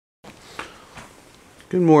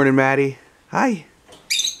Good morning, Maddie. Hi.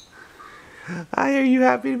 Hi, are you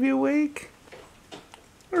happy to be awake?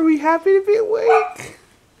 Are we happy to be awake?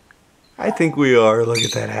 I think we are. Look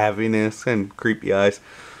at that happiness and creepy eyes.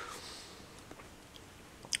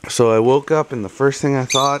 So I woke up and the first thing I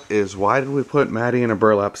thought is, why did we put Maddie in a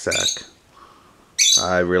burlap sack?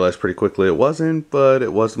 I realized pretty quickly it wasn't, but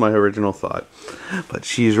it was my original thought. But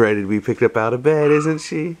she's ready to be picked up out of bed, isn't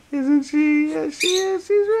she? Isn't she? Yes, she is.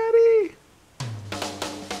 She's ready.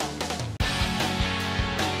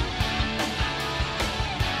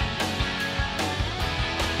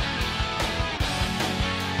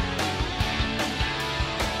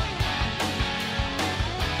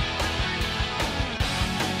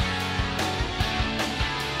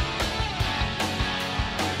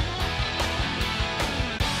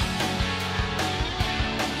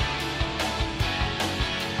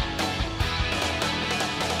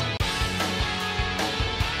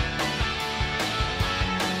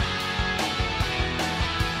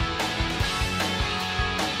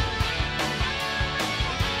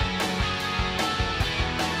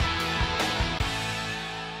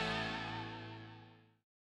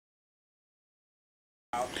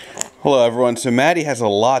 Hello everyone, so Maddie has a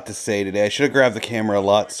lot to say today. I should have grabbed the camera a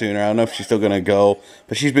lot sooner. I don't know if she's still going to go,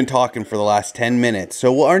 but she's been talking for the last 10 minutes.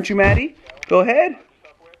 So, well, aren't you, Maddie? Go ahead.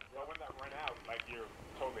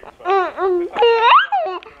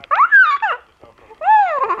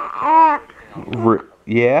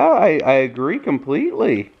 Yeah, I agree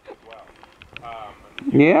completely.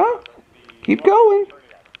 Yeah, keep going.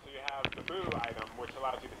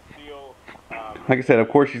 Like I said, of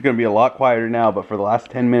course she's going to be a lot quieter now, but for the last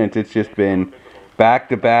 10 minutes it's just been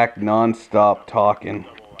back-to-back, non-stop talking.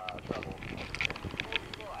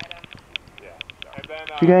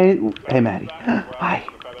 You guys, hey Maddie, hi.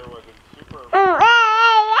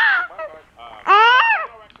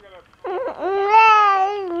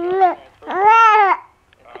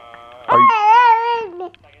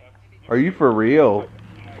 Are you for real?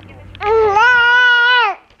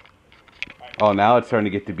 Oh, now it's starting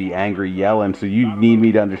to get to be angry yelling, so you need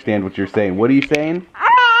me to understand what you're saying. What are you saying?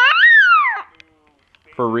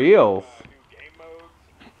 For reals?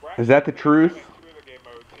 Is that the truth?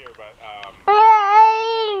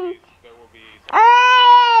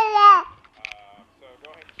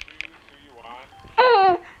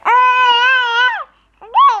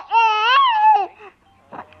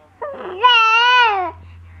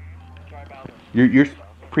 You're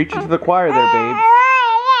preaching to the choir there, babes.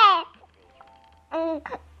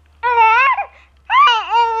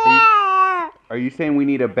 Are you saying we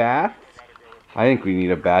need a bath? I think we need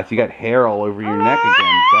a bath. You got hair all over your neck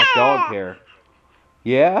again. That's dog hair.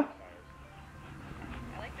 Yeah?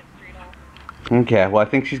 Okay, well I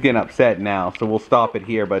think she's getting upset now, so we'll stop it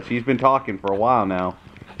here, but she's been talking for a while now.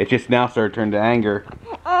 It just now started turning to anger.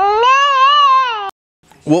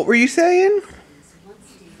 What were you saying?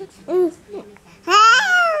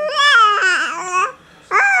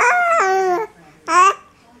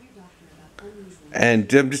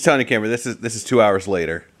 And I'm just telling you, camera, this is 2 hours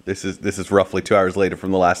later. This is roughly 2 hours later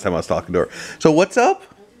from the last time I was talking to her. So what's up?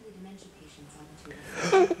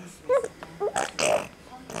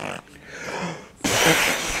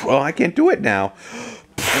 Well, I can't do it now.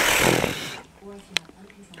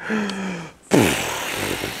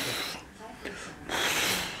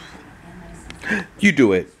 You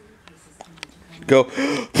do it. Go.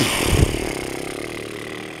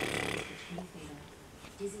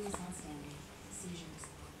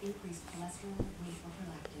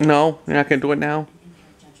 No, you're not gonna do it now.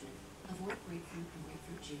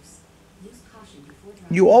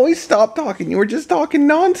 You always stop talking. You were just talking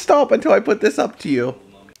non-stop until I put this up to you.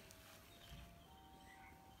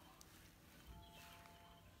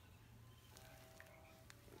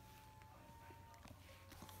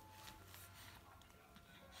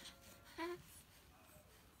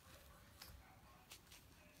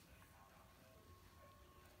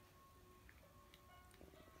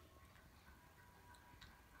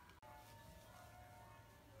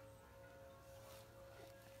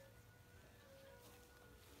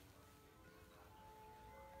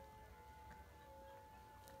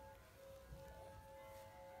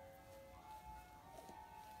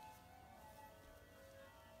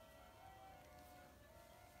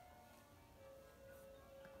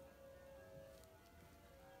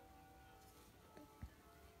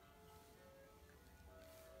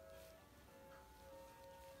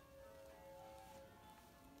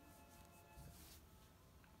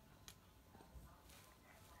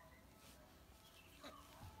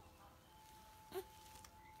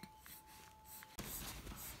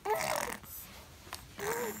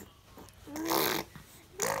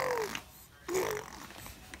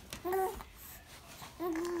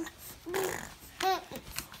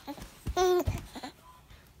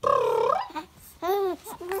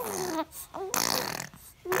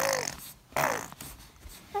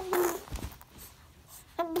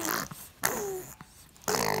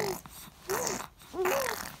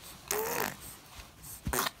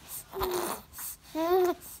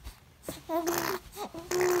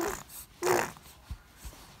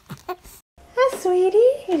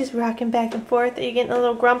 sweetie? You're just rocking back and forth. Are you getting a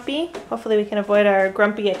little grumpy? Hopefully we can avoid our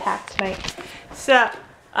grumpy attack tonight. So,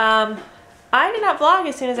 I did not vlog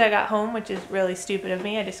as soon as I got home, which is really stupid of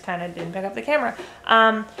me. I just kind of didn't pick up the camera.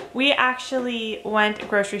 We actually went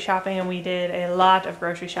grocery shopping, and we did a lot of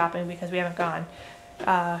grocery shopping because we haven't gone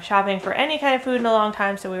shopping for any kind of food in a long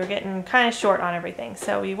time, so we were getting kind of short on everything.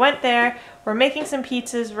 So we went there. We're making some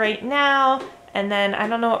pizzas right now, and then I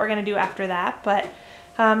don't know what we're going to do after that, but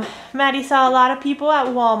Maddie saw a lot of people at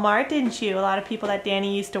Walmart, didn't you? A lot of people that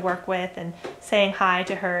Danie used to work with and saying hi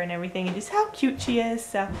to her and everything, and just how cute she is,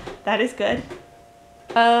 so that is good.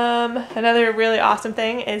 Another really awesome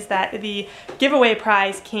thing is that the giveaway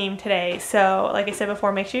prize came today. So like I said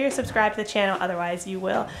before, make sure you're subscribed to the channel, otherwise you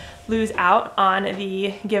will lose out on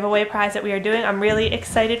the giveaway prize that we are doing. I'm really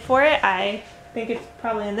excited for it. I think it's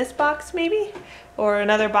probably in this box maybe, or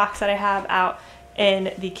another box that I have out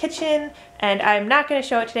in the kitchen, and I'm not going to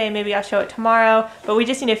show it today. Maybe I'll show it tomorrow, but we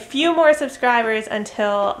just need a few more subscribers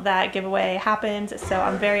until that giveaway happens, so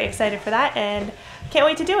I'm very excited for that and can't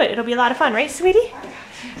wait to do it. It'll be a lot of fun, right, sweetie?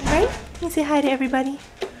 Right? Can you say hi to everybody?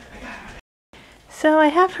 So I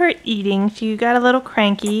have her eating. She got a little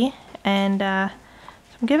cranky, and so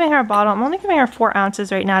I'm giving her a bottle. I'm only giving her 4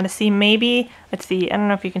 ounces right now to see, maybe, let's see, I don't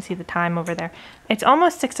know if you can see the time over there. It's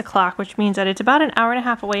almost 6 o'clock, which means that it's about an hour and a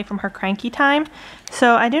half away from her cranky time.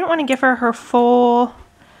 So I didn't want to give her her full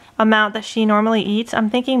amount that she normally eats. I'm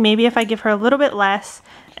thinking maybe if I give her a little bit less,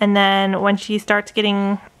 and then when she starts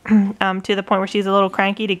getting to the point where she's a little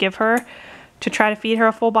cranky, to give her, to try to feed her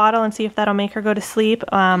a full bottle and see if that'll make her go to sleep.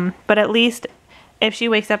 But at least if she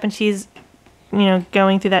wakes up and she's, you know,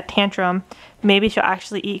 going through that tantrum, maybe she'll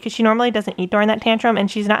actually eat, because she normally doesn't eat during that tantrum, and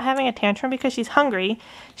she's not having a tantrum because she's hungry.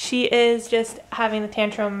 She is just having the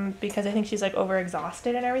tantrum because I think she's like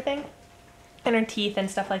overexhausted and everything, and her teeth and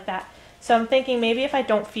stuff like that. So I'm thinking maybe if I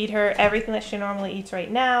don't feed her everything that she normally eats right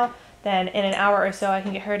now, then in an hour or so I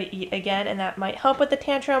can get her to eat again, and that might help with the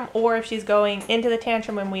tantrum. Or if she's going into the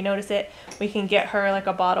tantrum and we notice it, we can get her like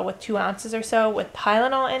a bottle with 2 ounces or so with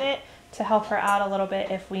Tylenol in it to help her out a little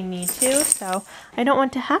bit if we need to. So I don't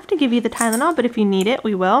want to have to give you the Tylenol, but if you need it,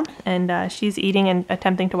 we will. And she's eating and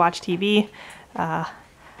attempting to watch TV.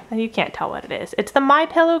 You can't tell what it is. It's the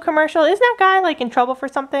MyPillow commercial. Isn't that guy like in trouble for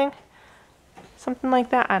something? Something like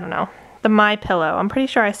that? I don't know. The MyPillow. I'm pretty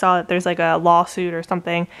sure I saw that there's like a lawsuit or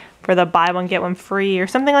something for the buy one get one free or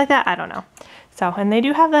something like that. I don't know. So, and they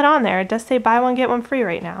do have that on there. It does say buy one get one free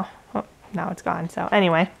right now. Oh, now it's gone. So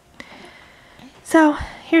anyway. So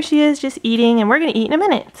here she is just eating, and we're going to eat in a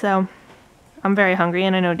minute. So I'm very hungry,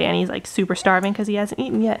 and I know Danie's like super starving because he hasn't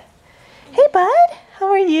eaten yet. Hey bud, how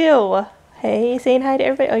are you? Hey, saying hi to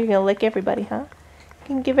everybody. Oh, you're going to lick everybody, huh? You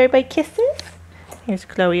can give everybody kisses. Here's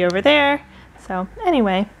Chloe over there. So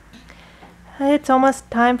anyway, it's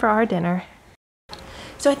almost time for our dinner.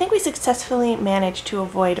 So I think we successfully managed to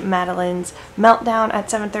avoid Madeline's meltdown at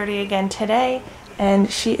 7:30 again today,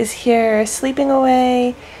 and she is here sleeping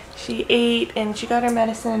away. She ate and she got her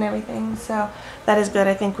medicine and everything, so that is good.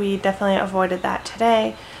 I think we definitely avoided that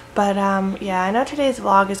today. But yeah, I know today's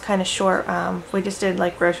vlog is kind of short. We just did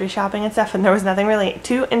like grocery shopping and stuff, and there was nothing really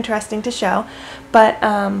too interesting to show. But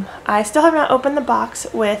I still have not opened the box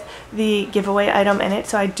with the giveaway item in it,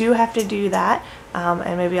 so I do have to do that.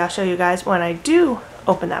 And maybe I'll show you guys when I do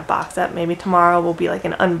open that box up. Maybe tomorrow will be like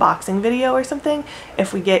an unboxing video or something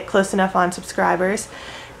if we get close enough on subscribers.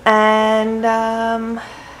 And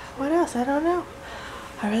what else? I don't know.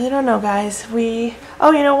 I really don't know, guys.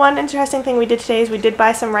 Oh, you know, one interesting thing we did today is we did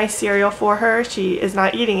buy some rice cereal for her. She is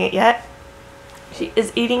not eating it yet. She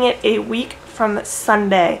is eating it a week from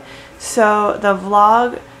Sunday. So the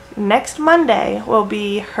vlog next Monday will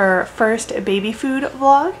be her first baby food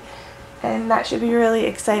vlog, and that should be really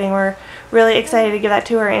exciting. We're really excited to give that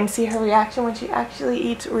to her and see her reaction when she actually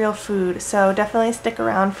eats real food. So definitely stick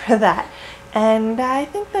around for that. And I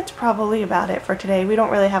think that's probably about it for today. We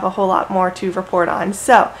don't really have a whole lot more to report on.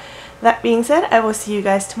 So, that being said, I will see you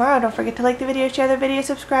guys tomorrow. Don't forget to like the video, share the video,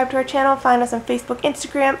 subscribe to our channel, find us on Facebook,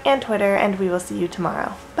 Instagram, and Twitter, and we will see you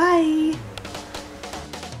tomorrow. Bye!